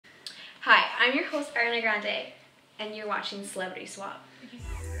I'm your host, Arianna Grande, and you're watching Celebrity Swap.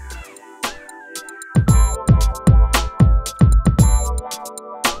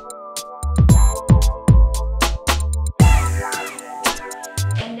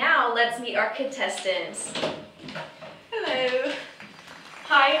 And now, let's meet our contestants. Hello.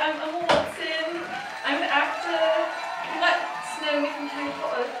 Hi, I'm Emma Watson. I'm an actor. You might know me from Harry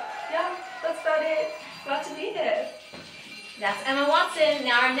Potter. Yeah, that's about it. Glad to be here. That's Emma Watson.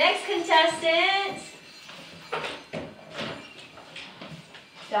 Now our next contestant,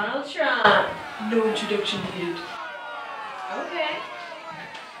 Donald Trump. No introduction needed. Okay.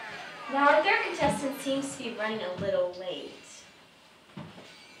 Now our third contestant seems to be running a little late.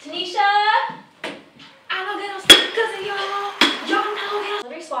 Tanisha! I don't get no sleep because of y'all. Y'all know.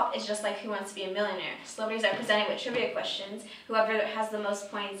 Celebrity Swap is just like Who Wants to Be a Millionaire. Celebrities are presented with trivia questions. Whoever has the most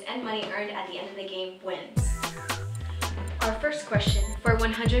points and money earned at the end of the game wins. Our first question for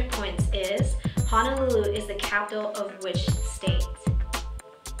 100 points is, Honolulu is the capital of which state?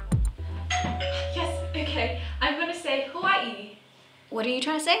 Yes, okay. I'm gonna say Hawaii. What are you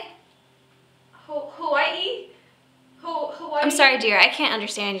trying to say? Hawaii? Hawaii? I'm sorry, dear. I can't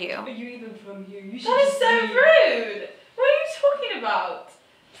understand you. Are you even from here? You should That is just so leave. rude. What are you talking about?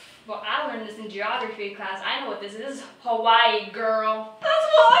 Well, I learned this in geography class. I know what this is. Hawaii, girl. That's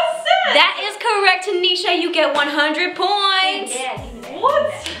what I said. That is correct, Tanisha. You get 100 points. Yeah, give me that.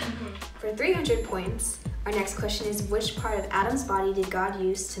 What? For 300 points, our next question is, which part of Adam's body did God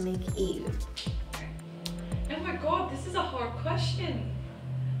use to make Eve? Oh my god, this is a hard question.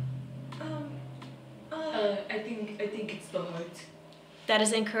 I think it's the heart. That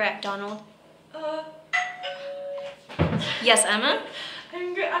is incorrect, Donald. Uh, Yes, Emma?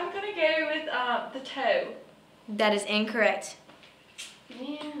 I'm gonna go with the toe. That is incorrect.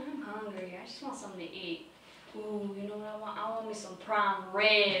 Man, I'm hungry. I just want something to eat. Ooh, you know what I want? I want me some prime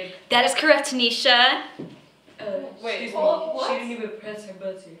rib. That is correct, Tanisha. Wait, Excuse what? me. She didn't even press her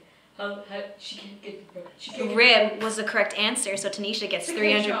button. How she can't get the button. She can't get Rib was the correct answer, so Tanisha gets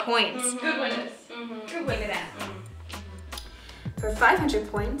 300 points. Good witness. Good witness. For 500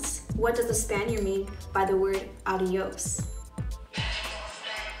 points, what does the Spaniard mean by the word adios?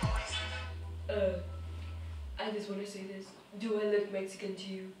 I just want to say this. Do I look Mexican to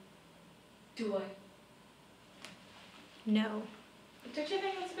you? Do I? No. Don't you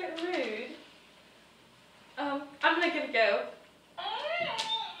think that's a bit rude? I'm gonna give it a go.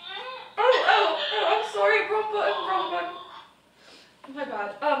 Oh, I'm sorry, wrong button. My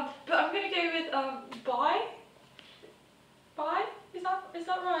bad. But I'm gonna go with bye. Bye? Is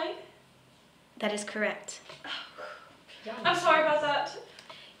that right? That is correct. I'm sorry about that.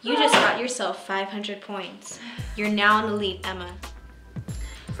 You just got yourself 500 points. You're now in the lead, Emma.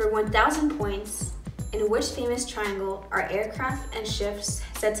 For 1,000 points, in which famous triangle are aircraft and ships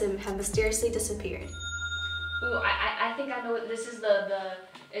said to have mysteriously disappeared? Ooh, I think I know what this is.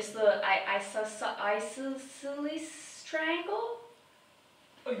 It's the isosceles triangle.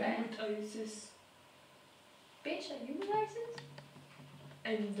 Are you Right. with ISIS? Bitch, are you with ISIS?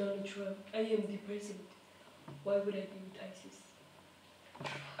 I'm Donald Trump. I am the president. Why would I be with ISIS?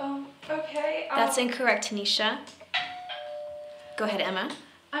 Okay. That's incorrect, Tanisha. Go ahead, Emma.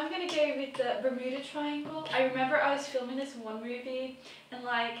 I'm gonna go with the Bermuda Triangle. I remember I was filming this one movie and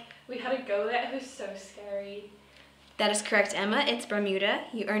we had to go there. It was so scary. That is correct, Emma. It's Bermuda.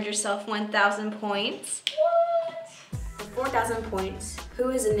 You earned yourself 1,000 points. What? For 4,000 points, who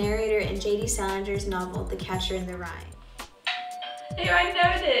is the narrator in J.D. Salinger's novel The Catcher in the Rye? Hey, I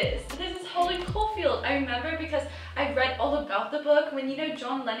know this. This is Holden Caulfield. I remember because I read all about the book when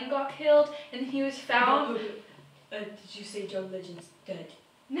John Lennon got killed and he was found. Did you say John Legend's dead?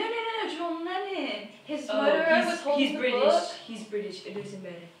 No, John Lennon. His murderer was holding he's the British. book. He's British. It doesn't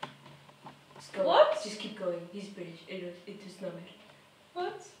matter. Just go. What? Just keep going. He's British. It does not matter.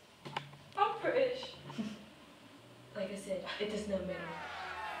 What? I'm British. Like I said, it does not matter.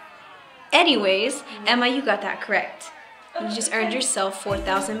 Anyways, Emma, you got that correct. You just earned Okay. yourself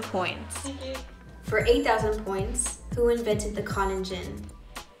 4,000 points. Thank you. For 8,000 points, who invented the cotton gin?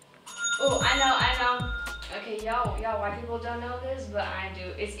 Oh, I know. Okay, y'all white people don't know this, but I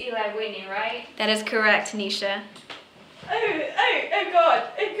do. It's Eli Whitney, right? That is correct, Tanisha. Oh God.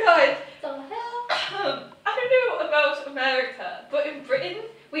 The hell? I don't know about America, but in Britain,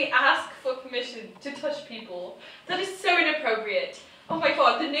 we ask for permission to touch people. That is so inappropriate. Oh my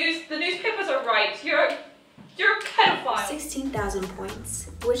God, the newspapers are right. You're a pedophile. 16,000 points.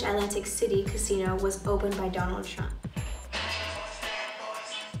 Which Atlantic City casino was opened by Donald Trump?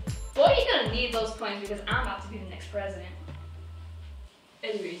 Boy, you're gonna need those points because I'm about to be the next president.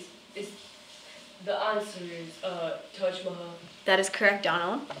 Anyways, the answer is Taj Mahal. That is correct,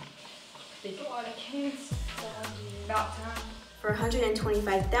 Donald. God, I can't stand you. About time. For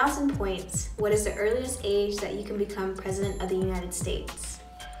 125,000 points, what is the earliest age that you can become President of the United States?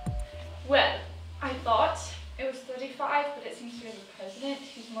 Well, I thought it was 35, but it seems to be the president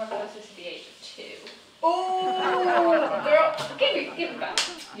who's more closer to the age of 2. Oh, girl, give me back.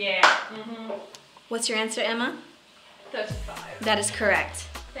 Yeah. What's your answer, Emma? 35. That is correct.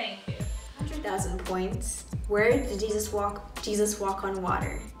 Thank you. 100,000 points. Where did Jesus walk on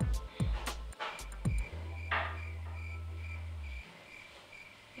water?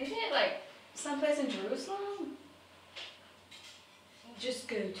 Isn't it like someplace in Jerusalem? Just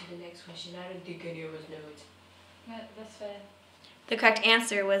go to the next question. I don't think any of us know it. Yeah, that's fair. The correct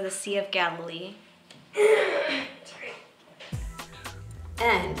answer was the Sea of Galilee.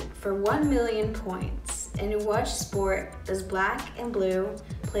 And for 1 million points, in what sport does black and blue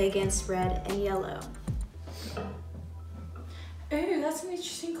play against red and yellow? Oh, that's an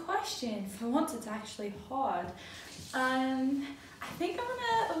interesting question. For once, it's actually hard. I think I'm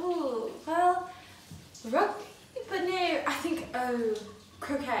gonna, rugby, but no, I think,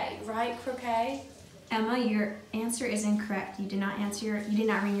 croquet, right? Croquet? Emma, your answer is incorrect. You did not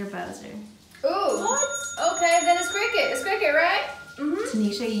ring your buzzer. Ooh. What? Okay, then it's cricket. It's cricket, right?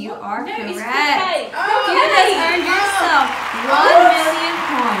 Tanisha, you are correct. It's croquet. You just earned yourself 1 million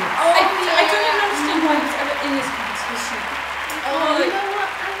points. I don't even understand why it's ever in this competition. You know what?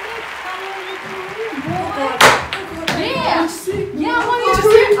 I think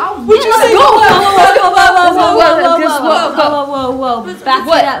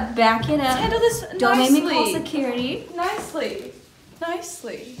Back it up. Handle this Don't make me call nicely. security. Nicely.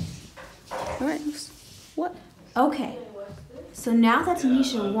 All right. What? Okay. So now that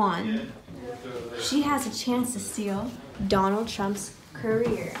Tanisha won, she has a chance to steal Donald Trump's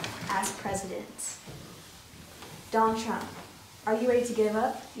career as president. Donald Trump, are you ready to give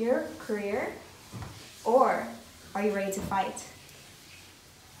up your career? Or are you ready to fight?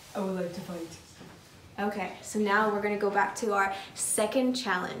 I would like to fight. Okay, so now we're going to go back to our second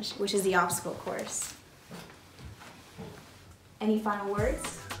challenge, which is the obstacle course. Any final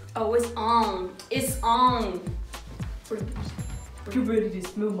words? Oh, it's on. It's on. Get ready to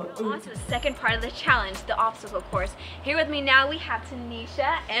smell my On to the second part of the challenge, the obstacle course. Here with me now we have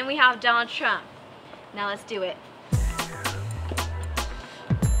Tanisha and we have Donald Trump. Now let's do it.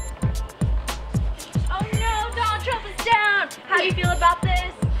 Oh no, Donald Trump is down! How do you feel about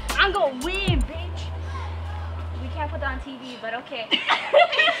this? I'm gonna win, bitch! We can't put that on TV, but okay.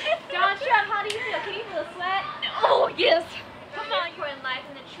 Donald Trump, how do you feel? Can you feel the sweat? Oh, yes! Come on, you're in life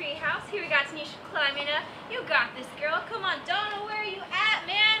in the tree house. Here we got Tanisha climbing up. You got this, girl. Come on, Donald, where are you at,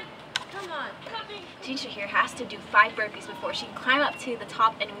 man? Come on. Tanisha here has to do 5 burpees before she can climb up to the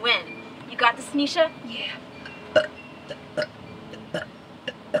top and win. You got this, Tanisha? Yeah.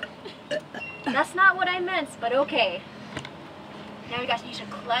 That's not what I meant, but okay. Now we got Tanisha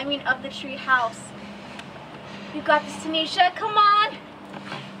climbing up the tree house. You got this, Tanisha. Come on.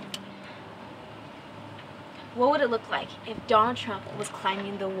 What would it look like if Donald Trump was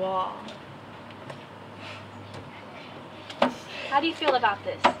climbing the wall? How do you feel about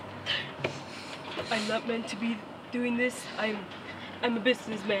this? I'm not meant to be doing this. I'm a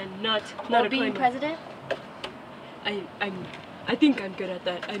businessman, not Well, a being climber. president? I think I'm good at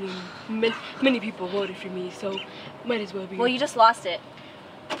that. I mean, many people voted for me, so might as well be. Well, you just lost it.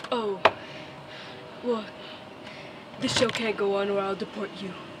 Oh. Well, this show can't go on or I'll deport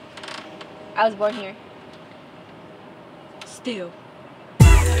you. I was born here. Still.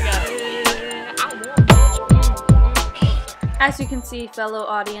 As you can see, fellow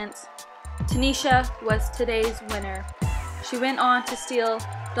audience, Tanisha was today's winner. She went on to steal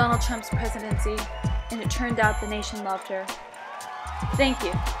Donald Trump's presidency, and it turned out the nation loved her. Thank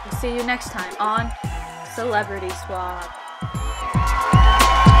you. We'll see you next time on Celebrity Swap.